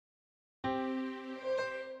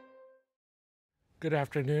Good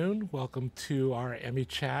afternoon. Welcome to our Emmy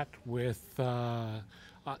chat with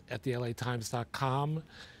at the LATimes.com.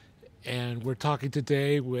 And we're talking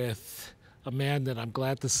today with a man that I'm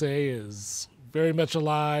glad to say is very much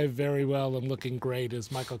alive, very well, and looking great,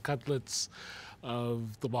 is Michael Cudlitz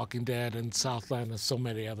of The Walking Dead and Southland and so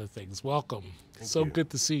many other things. Welcome. Thank so you.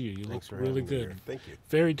 good to see you. You Thanks look for really having me good. here. Thank you.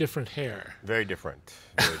 Very different hair. Very different.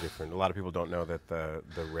 Very different. A lot of people don't know that the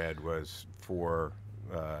red was for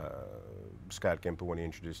Scott Gimple when he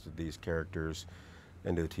introduced these characters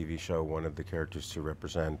into the TV show. Wanted the characters to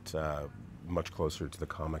represent much closer to the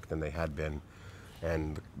comic than they had been,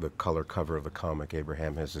 and the color cover of the comic,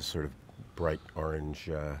 Abraham has this sort of bright orange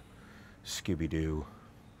Scooby-Doo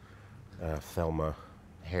Thelma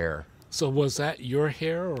hair. So was that your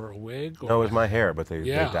hair or a wig? Or? No, it was my hair, but they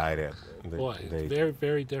Yeah. dyed it. Boy, They very,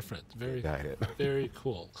 very different. Very, dyed it. very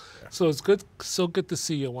cool. So it's good, so good to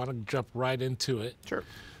see you. I want to jump right into it. Sure.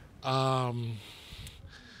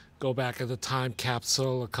 Go back at the time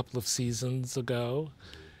capsule a couple of seasons ago.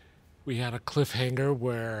 We had a cliffhanger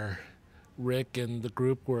where Rick and the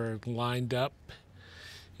group were lined up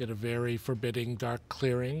in a very forbidding dark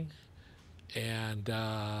clearing, and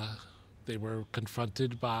they were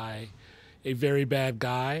confronted by a very bad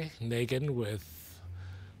guy, Negan, with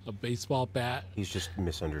a baseball bat He's just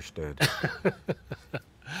misunderstood.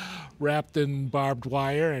 wrapped in barbed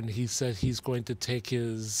wire, and he said he's going to take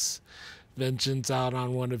his vengeance out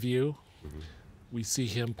on one of you. Mm-hmm. We see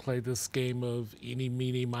him play this game of eeny,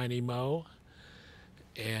 meeny, miny, mo,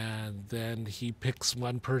 and then he picks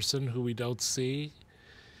one person who we don't see,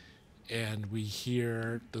 and we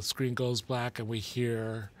hear, the screen goes black, and we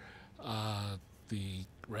hear the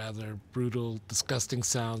rather brutal, disgusting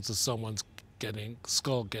sounds of someone's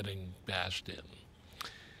skull getting bashed in.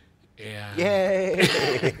 And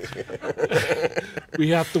Yay! we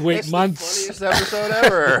have to wait It's months. the funniest episode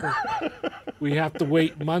ever. We have to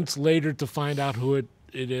wait months later to find out who it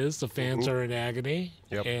is. The fans are in agony.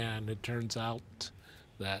 Yep. And it turns out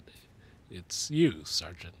that it's you,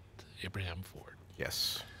 Sergeant Abraham Ford.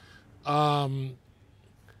 Yes.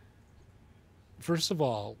 First of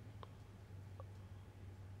all,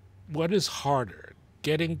 what is harder,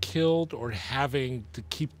 getting killed or having to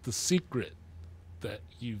keep the secret that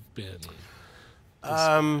you've been?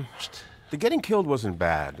 The getting killed wasn't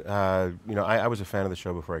bad. I was a fan of the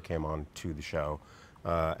show before I came on to the show,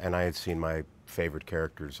 and I had seen my favorite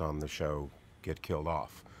characters on the show get killed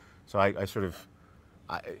off. So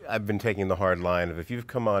I've been taking the hard line of, if you've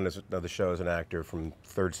come on the show as an actor from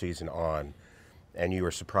third season on, and you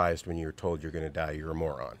were surprised when you were told you're going to die, you're a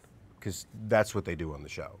moron, because that's what they do on the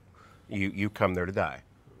show. You come there to die.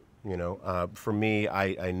 For me,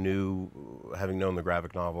 I knew, having known the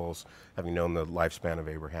graphic novels, having known the lifespan of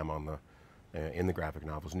Abraham in the graphic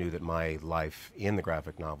novels, knew that my life in the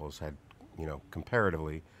graphic novels had,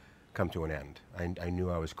 comparatively come to an end. I knew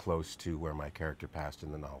I was close to where my character passed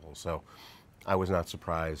in the novel, so I was not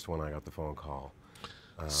surprised when I got the phone call.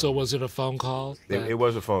 So was it a phone call? It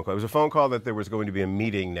was a phone call. It was a phone call that there was going to be a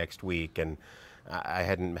meeting next week, and I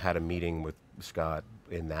hadn't had a meeting with Scott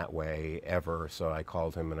in that way ever. So I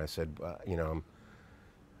called him and I said,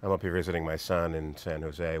 I'm up here visiting my son in San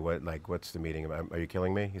Jose. What's the meeting about? Are you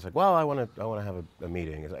killing me? He's like, well, I want to have a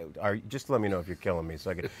meeting. He's like, just let me know if you're killing me.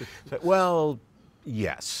 So I said, well,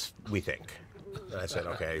 yes, we think. And I said,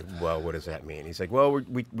 okay, well, what does that mean? He's like, well,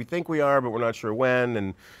 we think we are, but we're not sure when,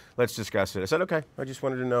 and let's discuss it. I said, okay. I just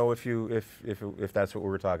wanted to know if that's what we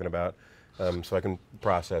were talking about, so I can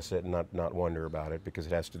process it and not wonder about it, because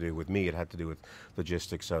it has to do with me. It had to do with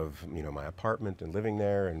logistics of my apartment and living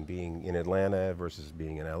there and being in Atlanta versus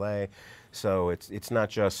being in LA. So it's not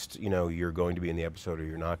just you're going to be in the episode or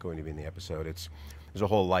you're not going to be in the episode. There's a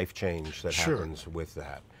whole life change that Sure. happens with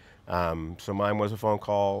that. So mine was a phone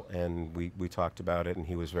call, and we talked about it, and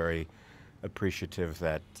he was very appreciative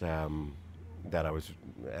that I was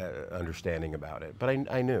understanding about it. But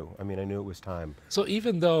I knew. I knew it was time. So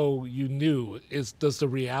even though you knew, does the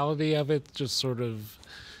reality of it just sort of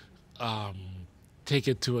take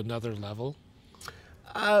it to another level?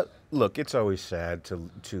 Look, it's always sad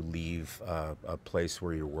to leave a place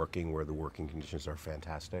where you're working, where the working conditions are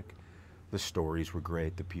fantastic. The stories were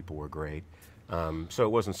great. The people were great. So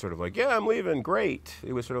it wasn't sort of like, yeah, I'm leaving, great.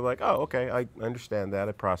 It was sort of like, oh, okay, I understand that,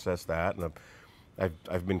 I processed that, and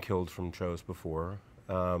I've been killed from shows before,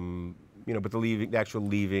 but the actual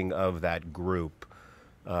leaving of that group,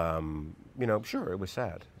 sure, it was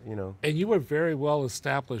sad, And you were very well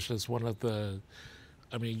established as one of the.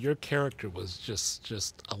 Your character was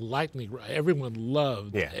just a lightning. Everyone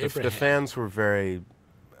loved. Yeah, Abraham. the fans were very,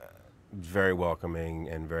 very welcoming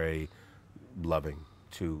and very loving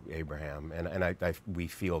to Abraham, and we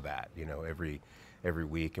feel that, you know, every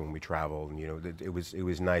week, and when we travel, and you know, it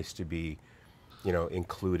was nice to be, you know,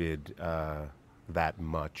 included that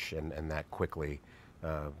much and that quickly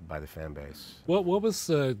by the fan base. What was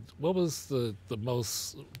the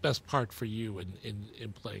most best part for you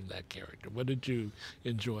in playing that character? What did you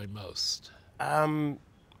enjoy most?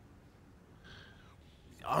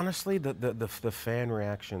 Honestly, the fan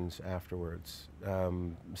reactions afterwards,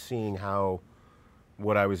 seeing how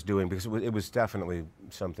what I was doing, because it was definitely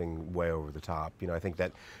something way over the top. You know, I think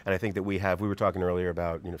that we were talking earlier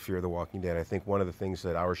about, you know, Fear of the Walking Dead. I think one of the things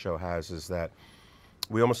that our show has is that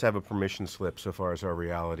we almost have a permission slip so far as our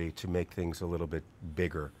reality to make things a little bit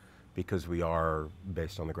bigger, because we are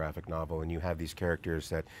based on the graphic novel, and you have these characters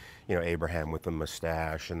that, you know, Abraham with the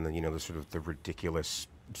mustache and the, you know, the sort of the ridiculous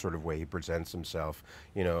sort of way he presents himself,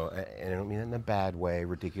 you know, and I don't mean it in a bad way.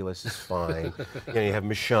 Ridiculous is fine. You know, you have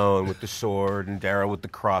Michonne with the sword and Daryl with the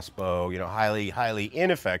crossbow. You know, highly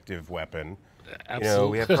ineffective weapon. Absolutely. You know,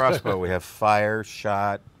 we have crossbow, we have fire,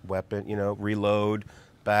 shot, weapon. You know, reload,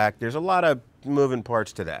 back. There's a lot of moving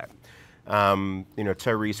parts to that. You know,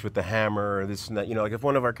 Tyrese with the hammer. This and that. You know, like if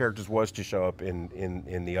one of our characters was to show up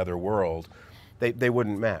in the other world, they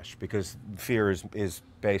wouldn't mesh, because Fear is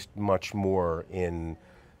based much more in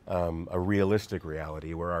a realistic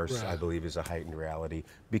reality, where ours, Right. I believe, is a heightened reality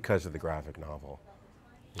because of the graphic novel.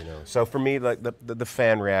 You know, so for me, like the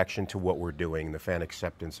fan reaction to what we're doing, the fan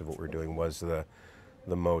acceptance of what we're doing, was the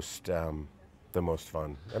most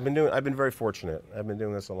fun. I've been very fortunate. I've been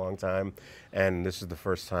doing this a long time, and this is the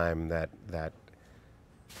first time that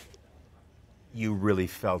you really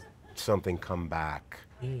felt something come back,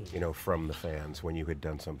 you know, from the fans when you had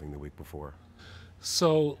done something the week before.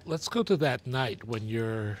 So let's go to that night when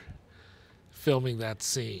you're filming that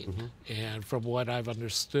scene. And from what I've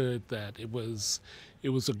understood, that it was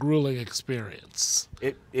a grueling experience.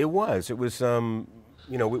 It was. You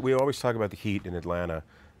know, we always talk about the heat in Atlanta,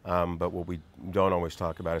 but what we don't always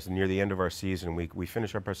talk about is near the end of our season, we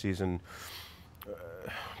finish up our season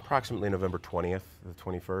approximately November 20th, the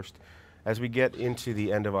 21st. As we get into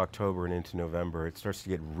the end of October and into November, it starts to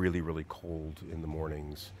get really, really cold in the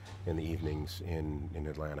mornings, in the evenings in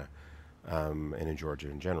Atlanta, and in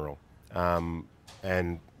Georgia in general.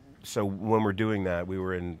 And so when we're doing that, we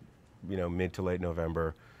were in, you know, mid to late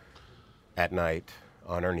November at night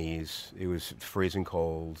on our knees. It was freezing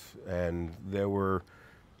cold, and there were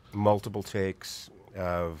multiple takes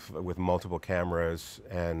with multiple cameras,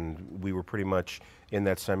 and we were pretty much in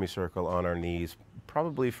that semicircle on our knees,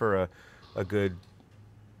 probably for a good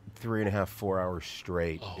 3.5, 4 hours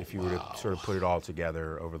straight. If you were to sort of put it all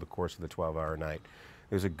together over the course of the 12-hour night,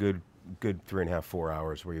 there's a good 3.5, 4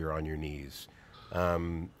 hours where you're on your knees.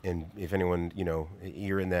 And if anyone, you know,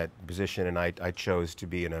 you're in that position, and I chose to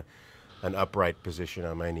be in an upright position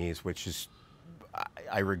on my knees, which is,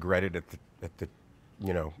 I regretted at the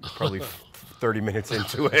you know, probably 30 minutes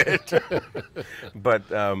into it, but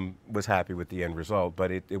was happy with the end result.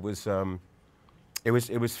 But it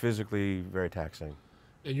was physically very taxing.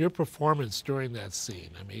 And your performance during that scene,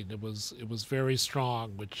 I mean, it was very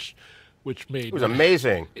strong, which made It was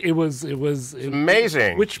amazing. It was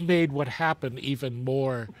amazing. Which made what happened even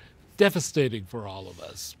more devastating for all of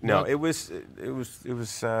us. No, What- it was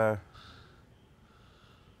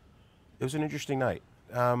an interesting night.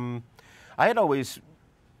 I had always,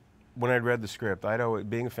 when I'd read the script,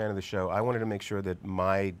 being a fan of the show, I wanted to make sure that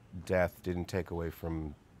my death didn't take away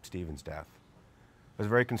from Steven's death. I was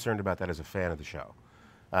very concerned about that as a fan of the show.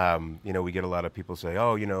 You know, we get a lot of people say,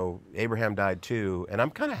 "Oh, you know, Abraham died too," and I'm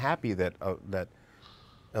kind of happy that that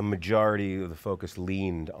a majority of the focus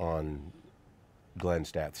leaned on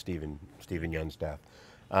Glenn's death, Steven Yeun's death,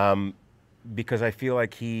 because I feel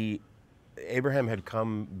like Abraham had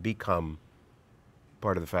become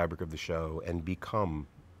part of the fabric of the show and become,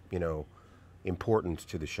 you know, important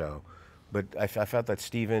to the show. But I felt that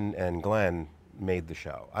Steven and Glenn made the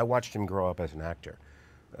show. I watched him grow up as an actor.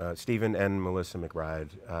 Steven and Melissa McBride,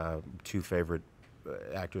 two favorite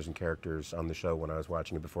actors and characters on the show when I was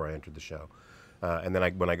watching it before I entered the show. And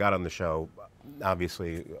then when I got on the show,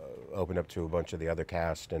 obviously opened up to a bunch of the other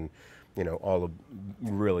cast and, you know, all a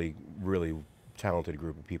really, really talented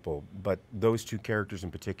group of people. But those two characters in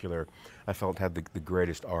particular, I felt had the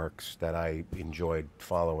greatest arcs that I enjoyed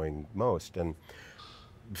following most, and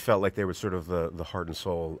felt like they were sort of the heart and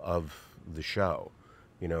soul of the show,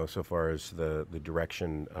 you know, so far as the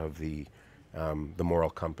direction of the moral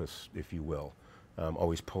compass, if you will,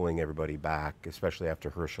 always pulling everybody back, especially after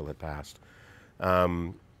Herschel had passed.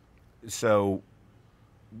 So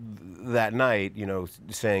that night, you know,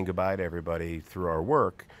 saying goodbye to everybody through our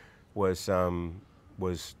work was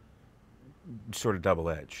sort of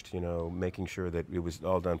double-edged, making sure that it was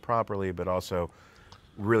all done properly, but also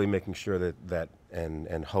really making sure that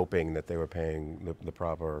and hoping that they were paying the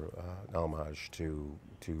proper homage to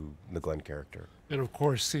the Glenn character. And of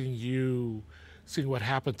course, seeing what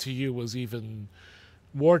happened to you was even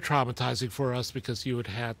more traumatizing for us because you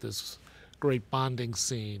had this great bonding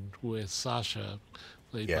scene with Sasha.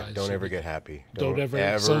 Played by Don't ever get happy. Don't ever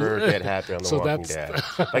get happy on The Walking Dead.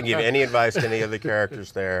 If I can give any advice to any of the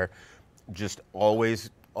characters there, just always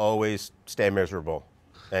stay miserable.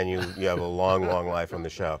 And you have a long life on the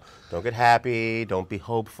show. Don't get happy. Don't be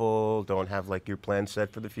hopeful. Don't have like your plan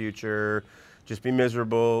set for the future. Just be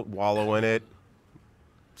miserable. Wallow in it.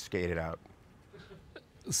 Skate it out.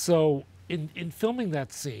 So in filming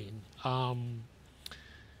that scene,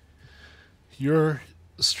 you're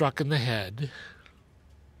struck in the head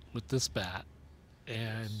with this bat,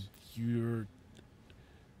 and you're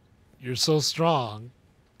so strong,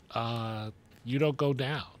 you don't go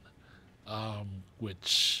down,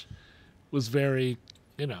 which was very,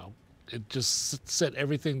 it just said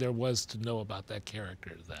everything there was to know about that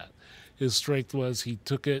character. That his strength was he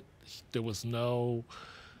took it. There was no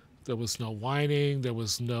whining. There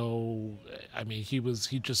was no. I mean,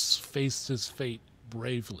 he just faced his fate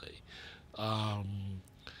bravely.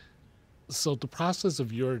 So the process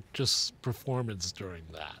of your just performance during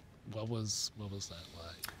that, what was that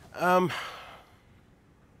like?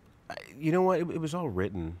 You know what? It was all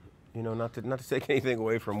written. Not to take anything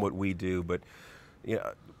away from what we do, but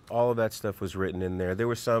all of that stuff was written in there. There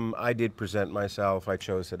were some I did present myself. I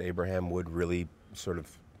chose that Abraham would really sort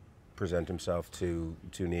of present himself to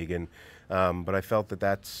Negan, but I felt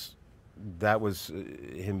that was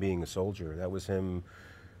him being a soldier. That was him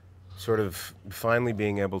sort of finally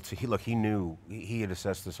being able to. He knew he had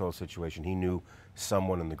assessed this whole situation. He knew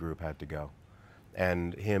someone in the group had to go,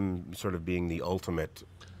 and him sort of being the ultimate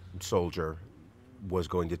soldier was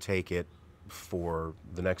going to take it for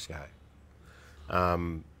the next guy.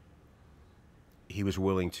 He was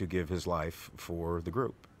willing to give his life for the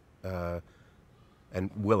group, and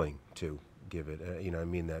willing to give it. I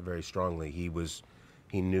mean that very strongly. He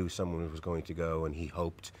knew someone was going to go, and he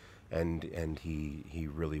hoped, and he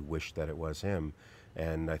really wished that it was him.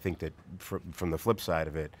 And I think that from the flip side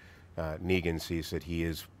of it, Negan sees that he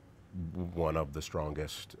is one of the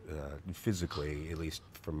strongest physically, at least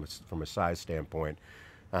from a size standpoint.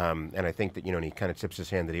 And I think that, and he kind of tips his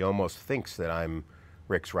hand that he almost thinks that I'm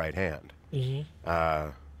Rick's right hand. Mm-hmm.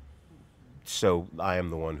 So I am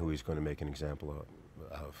the one who he's going to make an example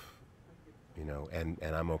of,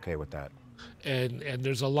 and I'm okay with that. And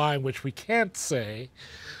there's a line which we can't say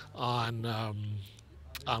on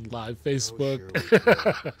live Facebook, Oh,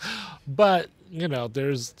 sure. but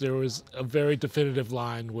there was a very definitive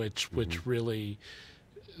line which really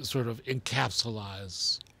sort of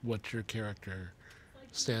encapsulates what your character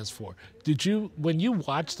stands for. Did you, when you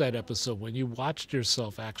watched that episode, when you watched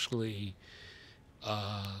yourself actually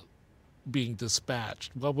being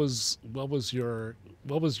dispatched, what was your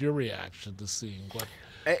reaction to seeing what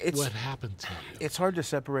happened to you? It's hard to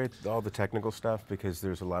separate all the technical stuff because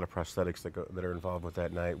there's a lot of prosthetics that are involved with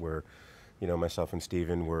that night. Where, myself and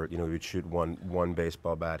Steven we would shoot one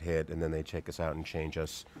baseball bat hit, and then they take us out and change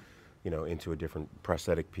us, into a different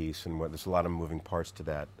prosthetic piece. And there's a lot of moving parts to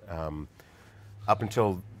that. Up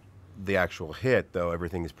until the actual hit, though,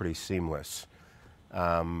 everything is pretty seamless.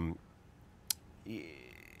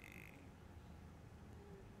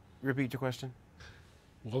 Repeat your question.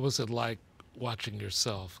 What was it like watching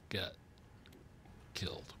yourself get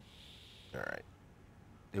killed? All right.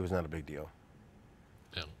 It was not a big deal.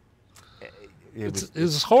 Yeah.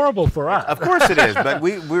 It's horrible for us. Of course it is, but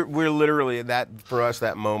we're literally, that for us,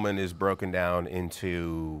 that moment is broken down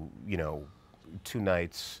into 2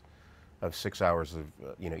 nights of 6 hours of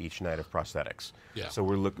each night of prosthetics. Yeah.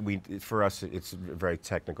 So for us it's a very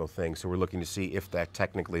technical thing. So we're looking to see if that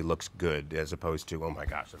technically looks good, as opposed to, oh my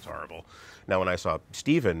gosh, that's horrible. Now when I saw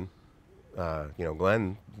Steven,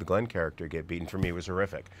 Glenn, the Glenn character, get beaten, for me was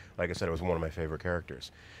horrific. Like I said, it was one of my favorite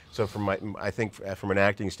characters. So I think from an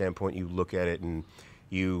acting standpoint, you look at it and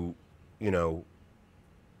you know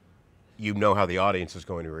how the audience is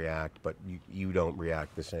going to react, but you don't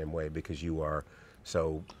react the same way because you are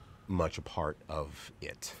so much a part of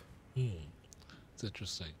it. It's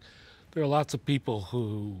interesting. There are lots of people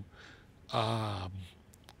who have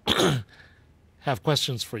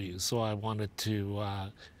questions for you, so I wanted to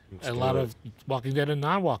a lot of Walking Dead and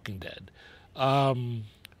non-Walking Dead.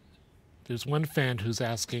 There's one fan who's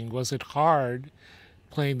asking, was it hard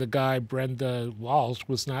playing the guy Brenda Walsh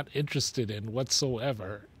was not interested in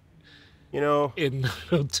whatsoever in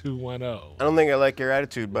 0210? I don't think I like your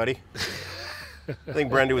attitude, buddy. I think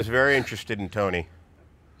Brenda was very interested in Tony.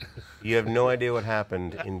 You have no idea what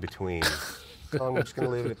happened in between. So I'm just going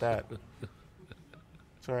to leave it at that.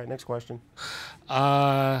 It's all right. Next question.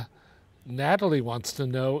 Natalie wants to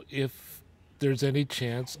know if there's any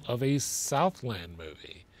chance of a Southland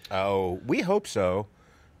movie. Oh, we hope so.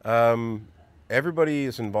 Everybody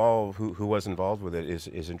is involved who was involved with it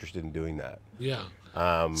is interested in doing that. Yeah.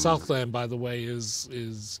 Southland, by the way, is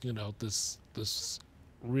this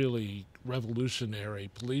really revolutionary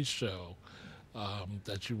police show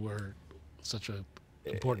that you were such an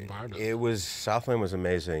important part of. Southland was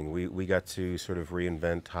amazing. We got to sort of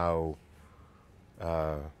reinvent how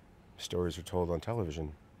stories are told on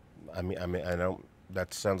television. I mean, I don't.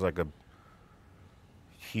 That sounds like a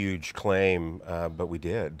huge claim, but we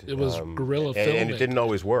did. It was guerrilla filming, and it didn't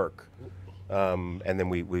always work. And then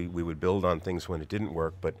we would build on things when it didn't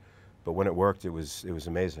work, but when it worked, it was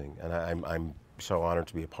amazing. And I'm so honored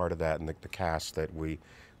to be a part of that. And the cast that we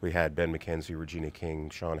had: Ben McKenzie, Regina King,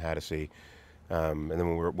 Sean Hattasey, and then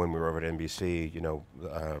when we were over at NBC,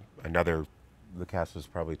 the cast was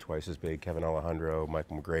probably twice as big: Kevin Alejandro,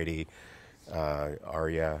 Michael McGrady,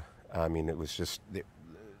 Arya. I mean, it was just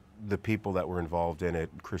the people that were involved in it: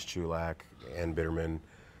 Chris Chulak, Ann Bitterman.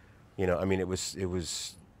 I mean, it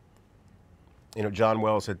was. John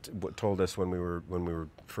Wells had told us when we were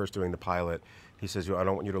first doing the pilot. He says, "I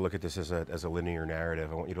don't want you to look at this as a linear narrative.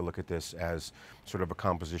 I want you to look at this as sort of a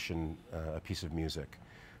composition, a piece of music.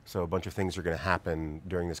 So a bunch of things are going to happen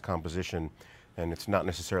during this composition, and it's not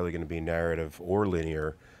necessarily going to be narrative or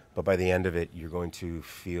linear, but by the end of it, you're going to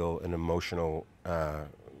feel an emotional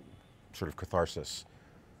sort of catharsis,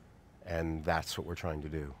 and that's what we're trying to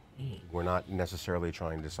do. We're not necessarily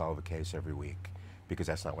trying to solve a case every week, because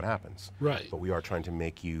that's not what happens. Right. But we are trying to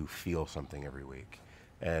make you feel something every week.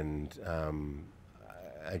 And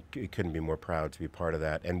I couldn't be more proud to be part of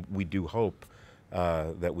that. And we do hope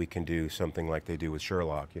that we can do something like they do with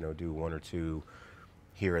Sherlock, do one or two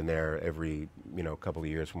here and there every, couple of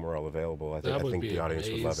years when we're all available. I think the audience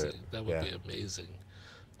would love it. That would be amazing.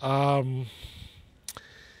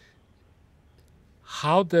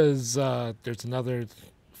 How does, there's another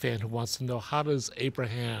fan who wants to know, how does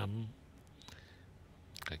Abraham,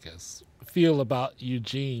 I guess, feel about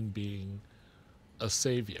Eugene being a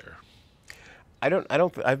savior?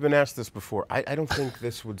 I've been asked this before. I don't think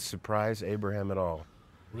this would surprise Abraham at all.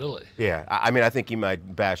 Really? Yeah. I mean, I think he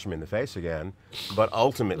might bash him in the face again, but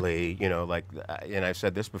ultimately, and I've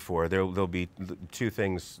said this before, there'll be two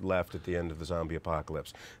things left at the end of the zombie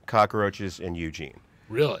apocalypse: cockroaches and Eugene.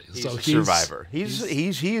 Really? He's a survivor. He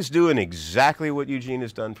is doing exactly what Eugene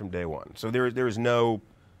has done from day one. So there is no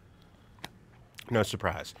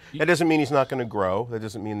surprise. That doesn't mean he's not going to grow. That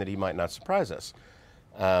doesn't mean that he might not surprise us.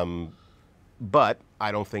 But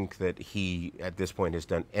I don't think that he, at this point, has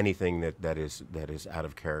done anything that is out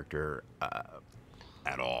of character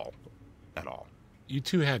at all. At all. You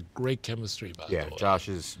two had great chemistry, by the way. Yeah, Josh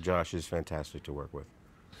is fantastic to work with.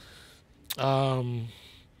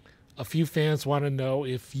 A few fans want to know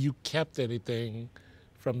if you kept anything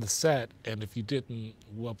from the set, and if you didn't,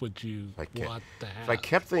 what would you want to have? If I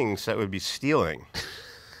kept things, that would be stealing.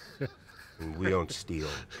 And we don't steal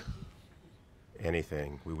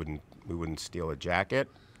anything. We wouldn't steal a jacket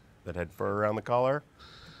that had fur around the collar.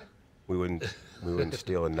 We wouldn't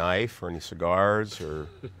steal a knife or any cigars or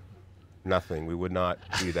nothing. We would not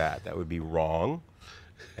do that. That would be wrong,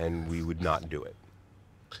 and we would not do it.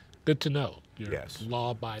 Good to know. You're yes.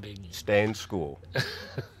 Law-abiding. Stay in school.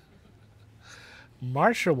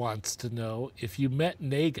 Marsha wants to know, if you met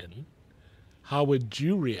Negan, how would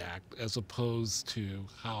you react as opposed to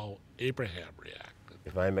how Abraham reacted?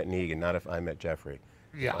 If I met Negan, not if I met Jeffrey.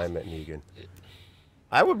 Yeah. If I met Negan.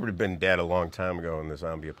 I would have been dead a long time ago in the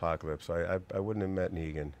zombie apocalypse. I wouldn't have met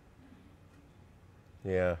Negan.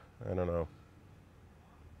 Yeah, I don't know.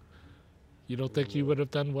 You don't think you would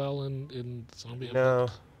have done well in zombie No.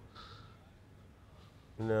 apocalypse?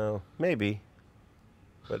 No. Maybe.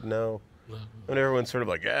 But no. When everyone's sort of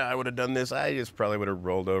like, yeah, I would have done this, I just probably would have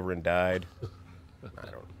rolled over and died.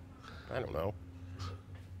 I don't know.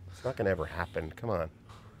 It's not going to ever happen. Come on.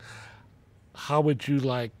 How would you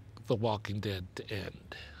like The Walking Dead to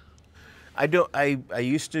end? I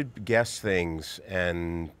used to guess things,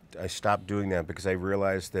 and I stopped doing that because I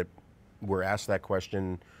realized that we're asked that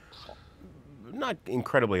question not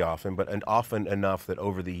incredibly often, but often enough that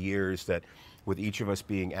over the years that with each of us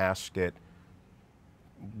being asked it,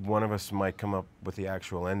 one of us might come up with the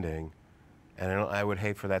actual ending, and I would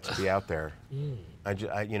hate for that to be out there. I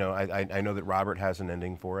know that Robert has an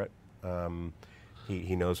ending for it.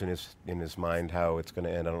 He knows in his mind how it's going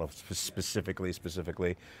to end. I don't know if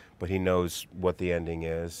specifically, but he knows what the ending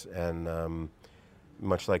is, and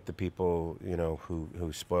much like the people,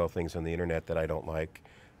 who spoil things on the internet that I don't like,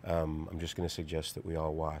 I'm just going to suggest that we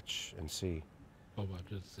all watch and see, Oh, I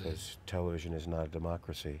just say. because television is not a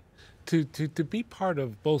democracy. To be part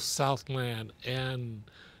of both Southland and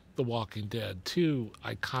The Walking Dead, two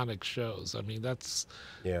iconic shows. I mean, that's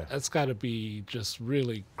Yeah. got to be just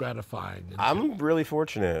really gratifying. I'm really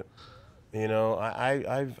fortunate. I've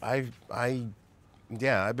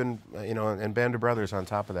been, and Band of Brothers on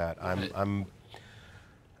top of that.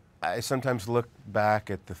 I sometimes look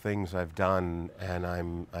back at the things I've done, and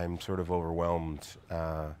I'm sort of overwhelmed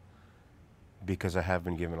because I have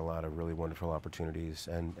been given a lot of really wonderful opportunities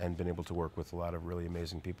and been able to work with a lot of really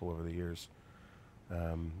amazing people over the years.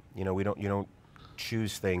 You don't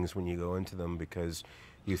choose things when you go into them because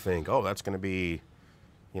you think, oh, that's going to be,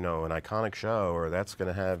 an iconic show, or that's going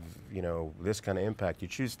to have, this kind of impact. You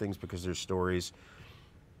choose things because there's stories.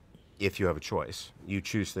 If you have a choice, you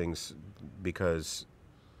choose things because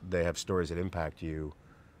they have stories that impact you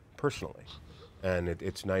personally, and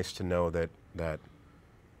it's nice to know that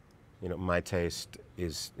my taste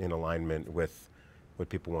is in alignment with what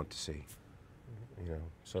people want to see.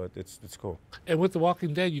 So it's cool. And with The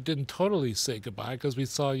Walking Dead, you didn't totally say goodbye because we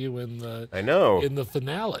saw you in the I know. in the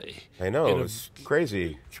finale. I know. It was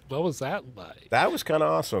crazy. What was that like? That was kind of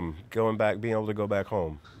awesome. Going back, being able to go back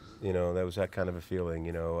home. That was that kind of a feeling.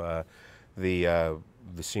 The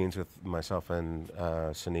scenes with myself and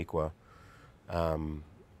Sonequa.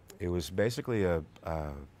 It was basically a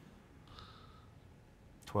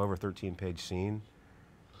 12 or 13 page scene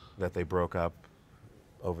that they broke up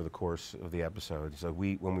over the course of the episode. So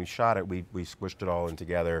when we shot it, we squished it all in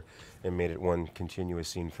together and made it one continuous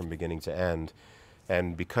scene from beginning to end.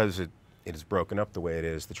 And because it is broken up the way it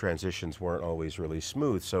is, the transitions weren't always really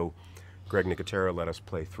smooth. So Greg Nicotero let us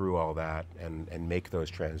play through all that and make those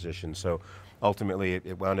transitions. So ultimately,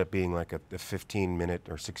 it wound up being like a 15-minute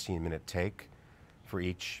or 16-minute take for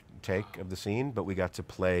each take of the scene, but we got to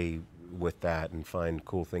play with that and find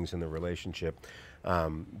cool things in the relationship,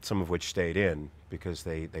 some of which stayed in because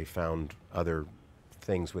they found other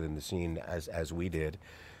things within the scene as we did,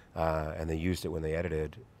 and they used it when they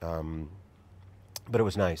edited. But it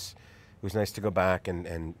was nice. It was nice to go back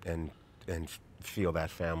and feel that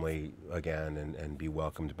family again and be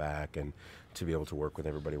welcomed back and to be able to work with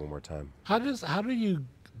everybody one more time. How do you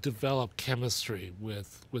develop chemistry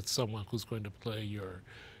with someone who's going to play your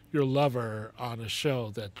lover on a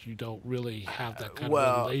show that you don't really have that kind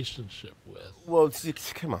of relationship with? Well,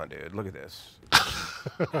 come on, dude. Look at this.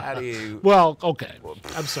 How do you... Well, okay.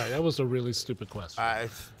 I'm sorry. That was a really stupid question.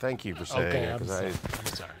 Thank you for saying it. I'm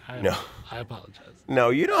sorry. No. I apologize. No,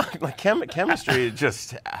 you don't. Like chemistry, it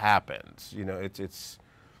just happens. It's.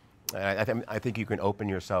 I think you can open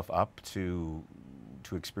yourself up to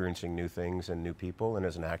experiencing new things and new people. And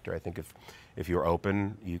as an actor, I think if you're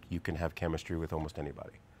open, you can have chemistry with almost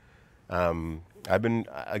anybody. I've been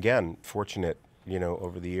again fortunate.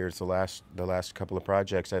 Over the years, the last couple of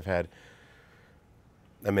projects, I've had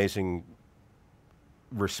amazing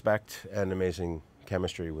respect and amazing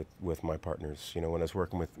chemistry with my partners. When I was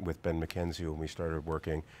working with Ben McKenzie, when we started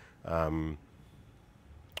working,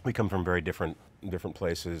 we come from very different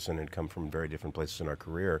places and had come from very different places in our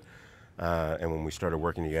career. And when we started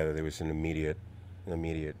working together, there was an immediate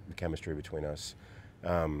chemistry between us.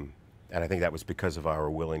 And I think that was because of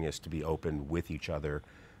our willingness to be open with each other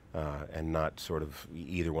and not sort of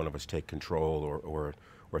either one of us take control or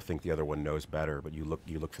think the other one knows better. But you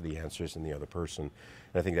look for the answers in the other person.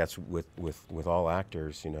 And I think that's with all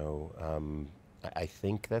actors. I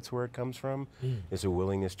think that's where it comes from, is a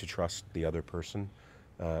willingness to trust the other person.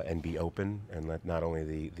 And be open and let not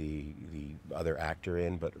only the other actor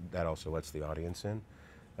in, but that also lets the audience in.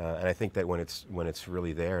 And I think that when it's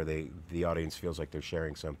really there, the audience feels like they're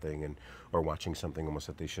sharing something or watching something almost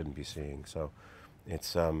that they shouldn't be seeing. So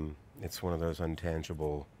it's one of those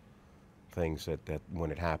intangible things that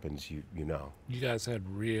when it happens, you know. You guys had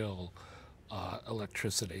real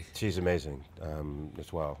electricity. She's amazing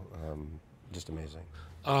as well, just amazing.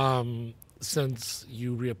 Since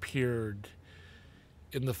you reappeared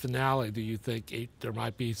in the finale, do you think there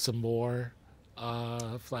might be some more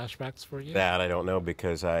flashbacks for you? That I don't know,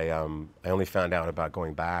 because I only found out about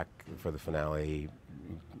going back for the finale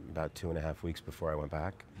about 2.5 weeks before I went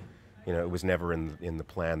back. It was never in the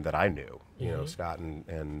plan that I knew. Scott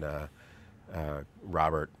and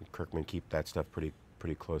Robert Kirkman keep that stuff pretty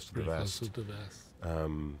close to the vest. Close to the vest.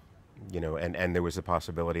 And there was a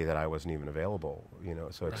possibility that I wasn't even available,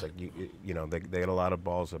 so it's Right. like, they had a lot of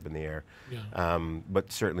balls up in the air. Yeah.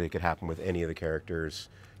 But certainly it could happen with any of the characters.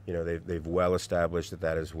 They've well established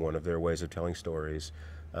that is one of their ways of telling stories.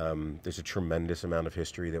 There's a tremendous amount of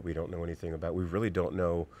history that we don't know anything about. We really don't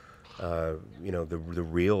know, the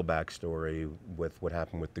real backstory with what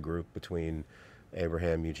happened with the group between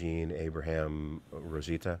Abraham, Eugene, Abraham,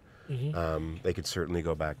 Rosita. They could certainly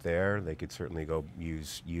go back there. They could certainly go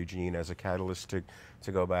use Eugene as a catalyst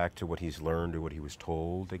to go back to what he's learned or what he was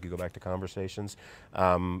told. They could go back to conversations.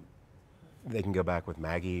 They can go back with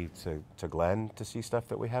Maggie to Glenn to see stuff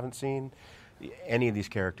that we haven't seen. Any of these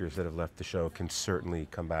characters that have left the show can certainly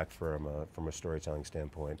come back from a storytelling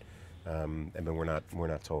standpoint. And then we're not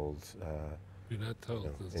told. You're not told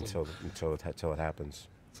Until it happens.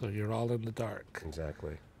 So you're all in the dark.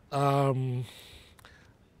 Exactly.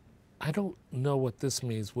 I don't know what this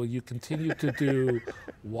means. Will you continue to do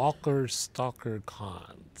Walker Stalker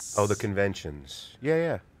cons? Oh, the conventions.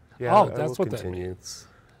 Yeah. Oh, that's what that means.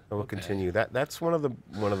 I will continue. That's one of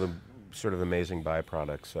the sort of amazing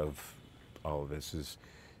byproducts of all of this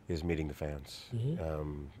is meeting the fans,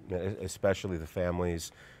 especially the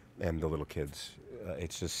families and the little kids.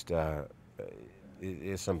 It's just it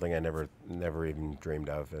is something I never even dreamed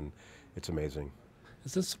of, and it's amazing.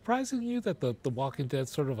 Is it surprising you that the Walking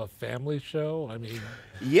Dead's sort of a family show? I mean,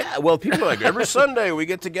 yeah. Well, people are like, every Sunday we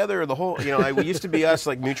get together. The whole, we used to be us,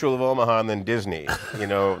 like Mutual of Omaha and then Disney.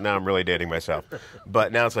 Now I'm really dating myself,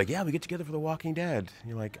 but now it's like, yeah, we get together for The Walking Dead. And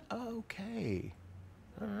you're like, oh, okay,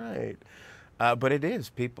 all right. But it is.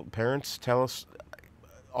 Parents tell us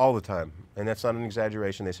all the time, and that's not an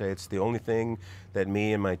exaggeration. They say it's the only thing that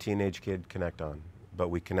me and my teenage kid connect on. But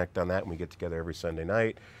we connect on that, and we get together every Sunday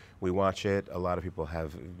night. We watch it. A lot of people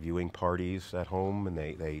have viewing parties at home, and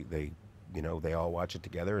they all watch it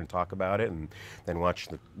together and talk about it, and then watch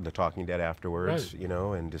the Talking Dead afterwards, right.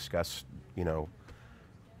 And discuss,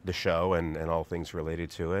 the show and all things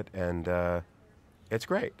related to it. And it's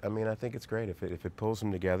great. I mean, I think it's great if it pulls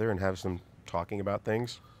them together and has them talking about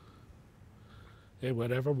things. Hey,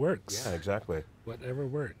 whatever works. Yeah, exactly. Whatever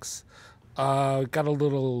works. Got a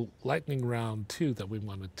little lightning round too that we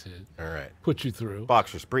wanted to put you through.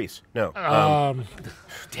 Boxers, briefs. No.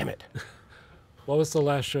 Damn it. What was the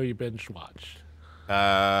last show you binge watched?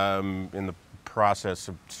 In the process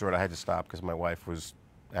of I had to stop because my wife was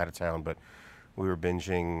out of town, but we were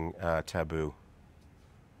binging Taboo.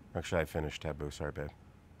 Actually, I finished Taboo. Sorry, babe.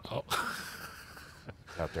 Oh.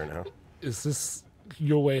 Out there now. Is this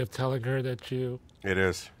your way of telling her that you? It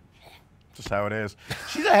is. Just how it is.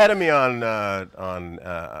 She's ahead of me on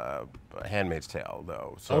Handmaid's Tale,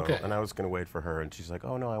 though. So, okay. And I was going to wait for her, and she's like,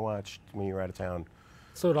 "Oh no, I watched when you were out of town."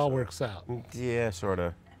 So it all works out. Yeah, sort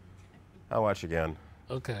of. I'll watch again.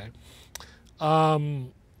 Okay.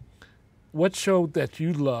 What show that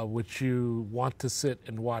you love would you want to sit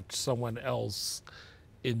and watch someone else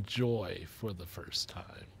enjoy for the first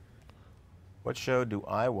time? What show do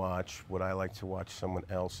I watch would I like to watch someone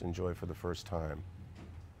else enjoy for the first time?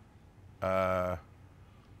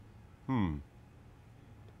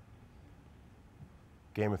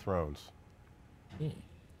 Game of Thrones.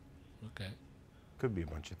 Okay. Could be a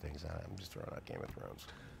bunch of things. I'm just throwing out Game of Thrones.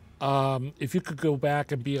 If you could go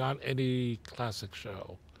back and be on any classic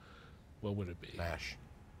show, what would it be? MASH.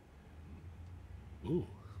 Ooh.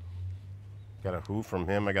 Got a who from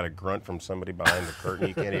him. I got a grunt from somebody behind the curtain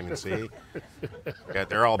you can't even see.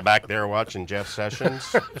 They're all back there watching Jeff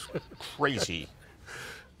Sessions. Crazy.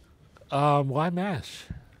 Why MASH?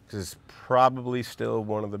 Because it's probably still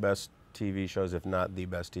one of the best TV shows, if not the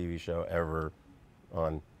best TV show ever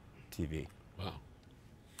on TV. Wow.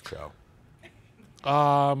 So.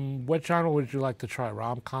 What genre would you like to try?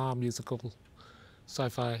 Rom-com, musical,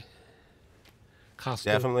 sci-fi,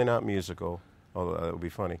 costume? Definitely not musical, although that would be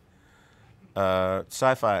funny.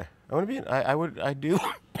 Sci-fi. I want to be. I do.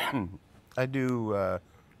 I do a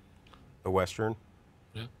western.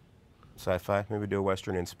 Yeah. Sci-fi. Maybe do a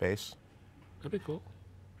western in space. That'd be cool.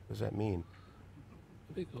 What does that mean?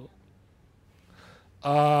 That'd be cool.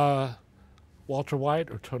 Walter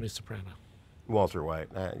White or Tony Soprano? Walter White.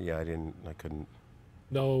 Yeah, I couldn't.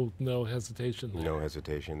 No hesitation there. No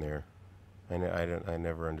hesitation there. I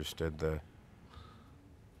never understood the.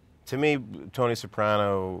 To me, Tony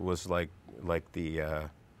Soprano was like the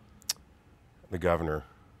governor.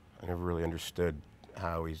 I never really understood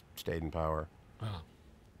how he stayed in power. Wow.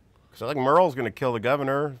 So like Merle's going to kill the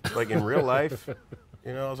governor, like in real life.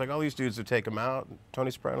 I was like, all these dudes would take him out.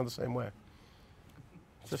 Tony Soprano the same way.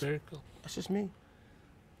 That's very cool. That's just me.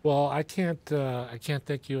 Well, I can't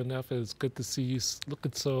thank you enough. It's good to see you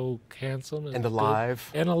looking so handsome and alive.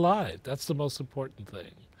 And alive. That's the most important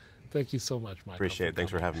thing. Thank you so much, Michael. Appreciate it.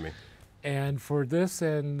 Thanks for having me. And for this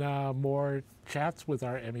and more chats with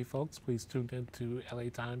our Emmy folks, please tune in to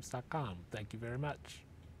latimes.com. Thank you very much.